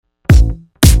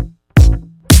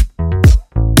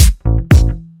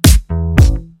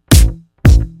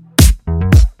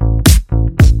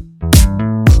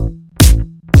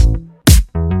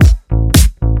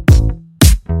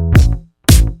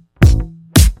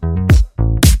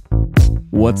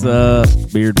What's up,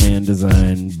 Beardman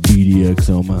Design, BDX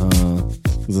Omaha.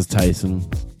 This is Tyson.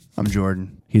 I'm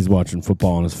Jordan. He's watching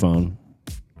football on his phone.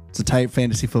 It's a tight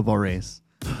fantasy football race.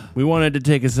 We wanted to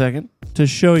take a second to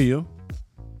show you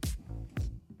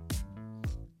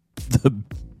the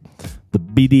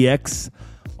BDX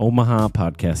Omaha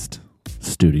Podcast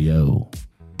Studio.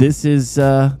 This is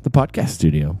the podcast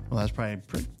studio. Well, that's probably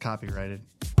copyrighted.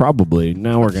 Probably.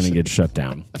 Now we're going to get shut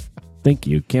down. Thank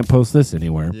you. Can't post this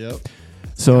anywhere. Yep.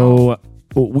 So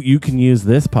you can use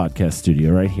this podcast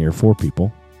studio right here for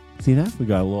people. See that? We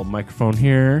got a little microphone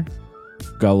here.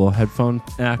 Got a little headphone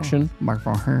action.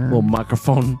 Microphone her. Little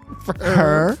microphone for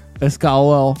her. It's got a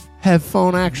little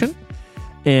headphone action.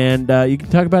 And you can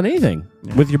talk about anything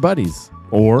with your buddies.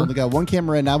 Or we got one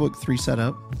camera right now, but 3 set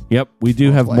up. Yep, we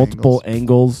do have multiple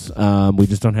angles. We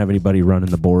just don't have anybody running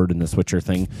the board and the switcher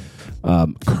thing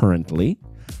currently.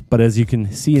 But as you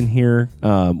can see in here,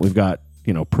 we've got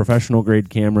professional grade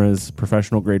cameras,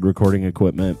 professional grade recording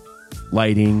equipment,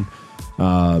 lighting.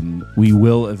 We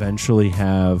will eventually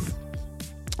have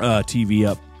a TV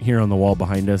up here on the wall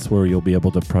behind us where you'll be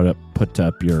able to put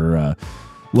up your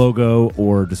logo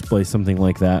or display something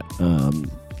like that,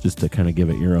 just to kind of give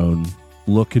it your own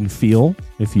look and feel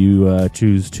if you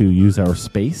choose to use our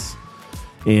space.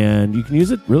 And you can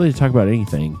use it really to talk about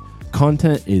anything.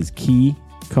 Content is key.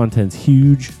 Content's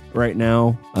huge right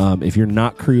now. If you're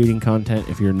not creating content,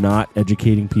 if you're not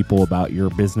educating people about your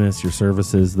business, your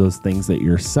services, those things that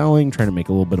you're selling, trying to make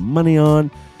a little bit of money on,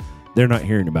 they're not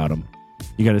hearing about them.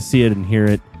 You got to see it and hear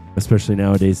it, especially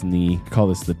nowadays call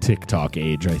this the TikTok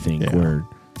age, I think, where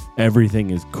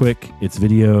everything is quick. It's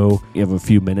video. You have a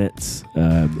few minutes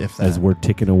as we're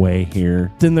ticking away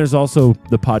here. Then there's also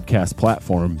the podcast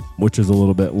platform, which is a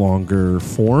little bit longer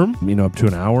form, up to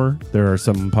an hour. There are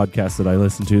some podcasts that I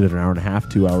listen to that are an hour and a half,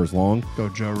 2 hours long. Go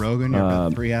Joe Rogan, you're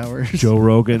about 3 hours. Joe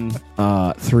Rogan,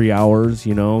 3 hours.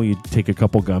 You take a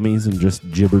couple gummies and just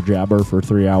jibber jabber for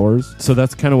 3 hours. So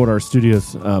that's kind of what our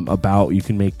studio's about. You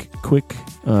can make quick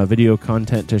video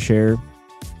content to share.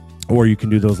 Or you can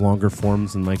do those longer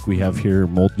forms, and like we have here,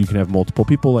 you can have multiple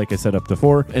people, like I said, up to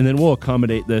 4. And then we'll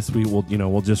accommodate this. We will,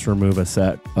 we'll just remove a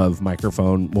set of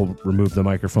microphone. We'll remove the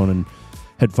microphone and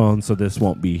headphones, so this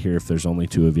won't be here if there's only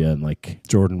 2 of you. And like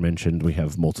Jordan mentioned, we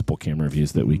have multiple camera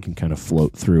views that we can kind of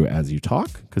float through as you talk,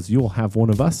 because you will have one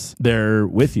of us there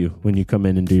with you when you come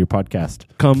in and do your podcast.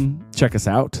 Come check us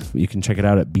out. You can check it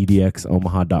out at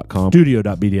bdxomaha.com,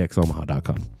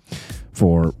 studio.bdxomaha.com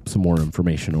for some more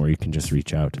information, or you can just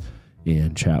reach out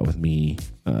and chat with me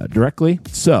directly.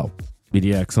 So,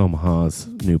 BDX Omaha's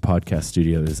new podcast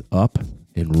studio is up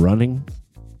and running.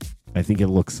 I think it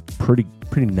looks pretty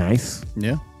nice.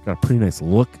 Yeah. Got a pretty nice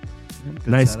look.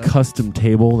 Nice setup. Custom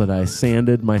table that I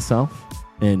sanded myself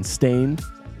and stained.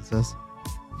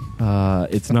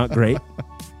 It's not great,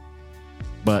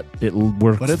 but it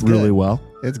works really well.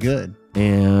 It's good.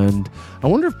 And I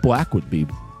wonder if black would be,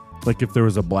 like if there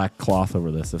was a black cloth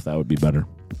over this, if that would be better.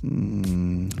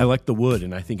 I like the wood,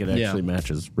 and I think it actually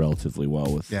matches relatively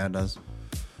well with it does.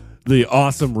 The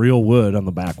awesome real wood on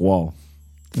the back wall.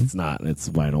 It's not. It's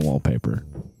vinyl wallpaper.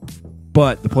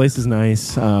 But the place is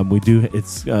nice.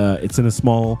 It's in a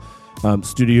small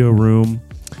studio room.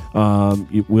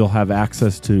 We'll have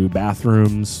access to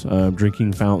bathrooms,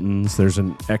 drinking fountains. There's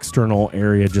an external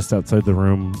area just outside the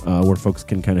room where folks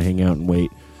can kind of hang out and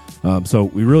wait. So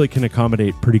we really can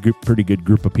accommodate pretty good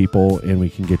group of people, and we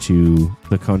can get you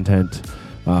the content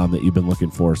that you've been looking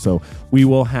for. So we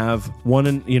will have one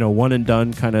and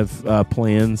done kind of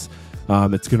plans.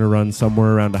 It's going to run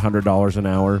somewhere around $100 an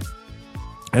hour.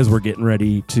 As we're getting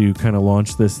ready to kind of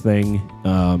launch this thing,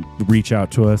 reach out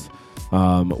to us.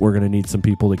 We're going to need some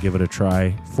people to give it a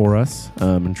try for us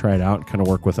and try it out and kind of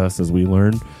work with us as we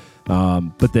learn.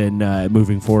 But then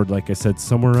moving forward, like I said,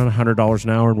 somewhere around $100 an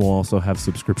hour, and we'll also have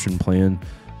subscription plan.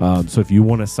 So if you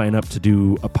want to sign up to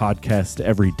do a podcast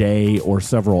every day or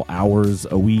several hours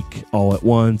a week all at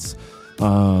once,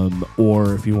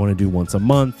 or if you want to do once a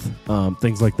month,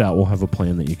 things like that, we'll have a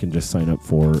plan that you can just sign up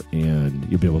for, and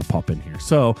you'll be able to pop in here.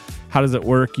 So how does it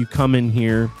work? You come in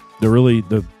here.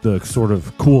 The sort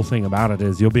of cool thing about it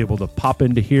is you'll be able to pop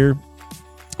into here.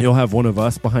 You'll have one of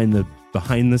us behind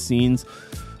the scenes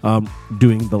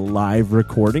doing the live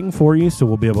recording for you. So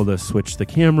we'll be able to switch the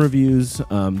camera views,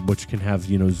 which can have,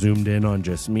 zoomed in on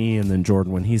just me and then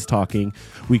Jordan when he's talking.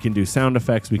 We can do sound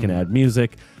effects. We can add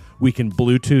music. We can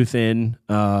Bluetooth in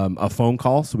a phone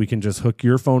call. So we can just hook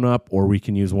your phone up, or we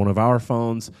can use one of our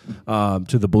phones to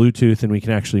the Bluetooth, and we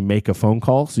can actually make a phone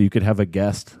call. So you could have a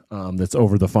guest that's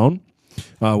over the phone,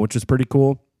 which is pretty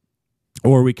cool.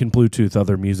 Or we can Bluetooth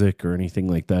other music or anything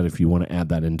like that if you want to add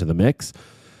that into the mix.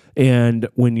 And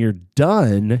when you're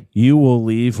done, you will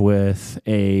leave with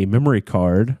a memory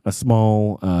card, a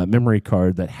small memory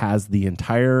card that has the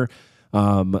entire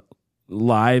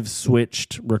live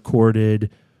switched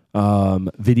recorded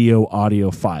video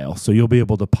audio file. So you'll be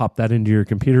able to pop that into your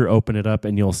computer, open it up,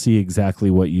 and you'll see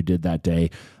exactly what you did that day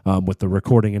with the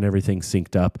recording and everything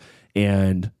synced up.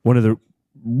 And one of the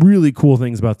really cool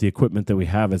things about the equipment that we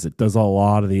have is it does a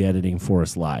lot of the editing for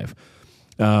us live.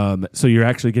 So you're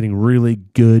actually getting really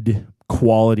good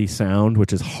quality sound,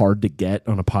 which is hard to get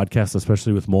on a podcast,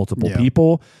 especially with multiple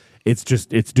people. It's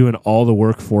doing all the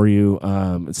work for you.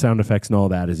 Sound effects and all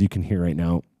that, as you can hear right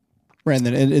now. Right, and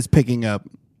then it's picking up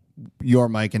your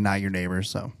mic and not your neighbor's.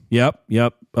 So Yep.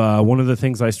 One of the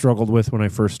things I struggled with when I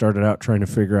first started out trying to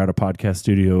figure out a podcast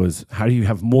studio is how do you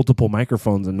have multiple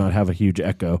microphones and not have a huge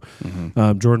echo?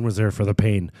 Mm-hmm. Jordan was there for the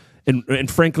pain. And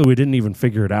frankly, we didn't even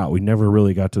figure it out. We never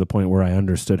really got to the point where I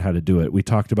understood how to do it. We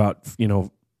talked about,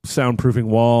 soundproofing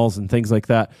walls and things like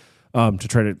that to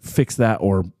try to fix that,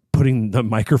 or putting the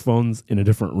microphones in a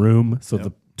different room so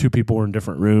the two people were in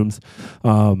different rooms.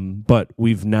 But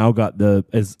we've now got the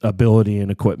ability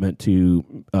and equipment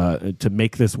to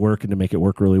make this work and to make it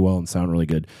work really well and sound really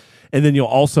good. And then you'll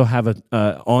also have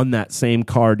on that same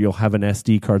card, you'll have an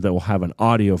SD card that will have an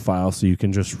audio file, so you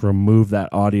can just remove that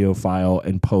audio file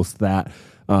and post that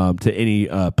to any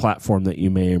platform that you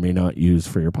may or may not use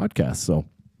for your podcast. So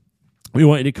we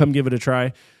want you to come give it a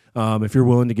try. If you're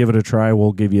willing to give it a try,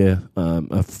 we'll give you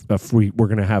a free. We're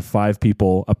going to have 5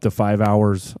 people, up to 5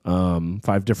 hours, 5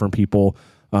 different people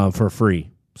for free.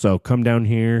 So come down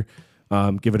here,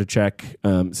 give it a check,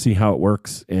 see how it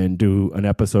works, and do an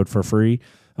episode for free.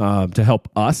 To help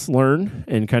us learn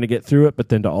and kind of get through it, but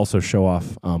then to also show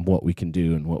off what we can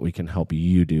do and what we can help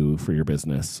you do for your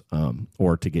business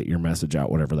or to get your message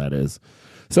out, whatever that is.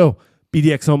 So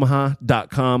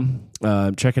BDXOmaha.com.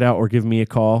 Check it out or give me a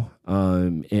call.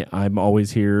 I'm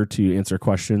always here to answer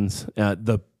questions.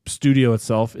 The studio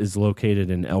itself is located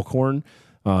in Elkhorn,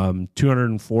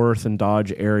 204th and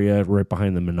Dodge area, right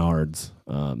behind the Menards.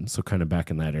 So kind of back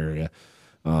in that area.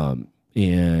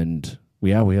 And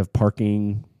we have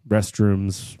parking,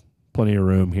 restrooms, plenty of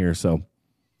room here. So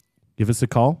give us a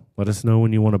call. Let us know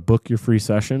when you want to book your free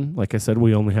session. Like I said,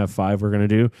 we only have 5 we're going to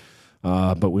do,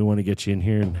 but we want to get you in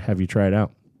here and have you try it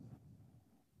out.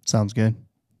 sounds good.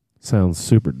 Sounds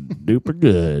super duper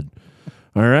good.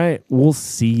 All right. We'll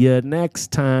see you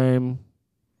next time.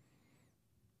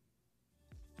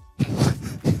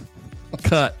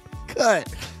 Cut.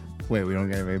 Wait, we don't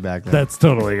get anybody back there. That's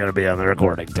totally going to be on the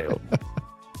recording too.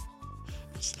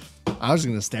 I was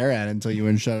going to stare at it until you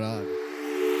wouldn't shut it off.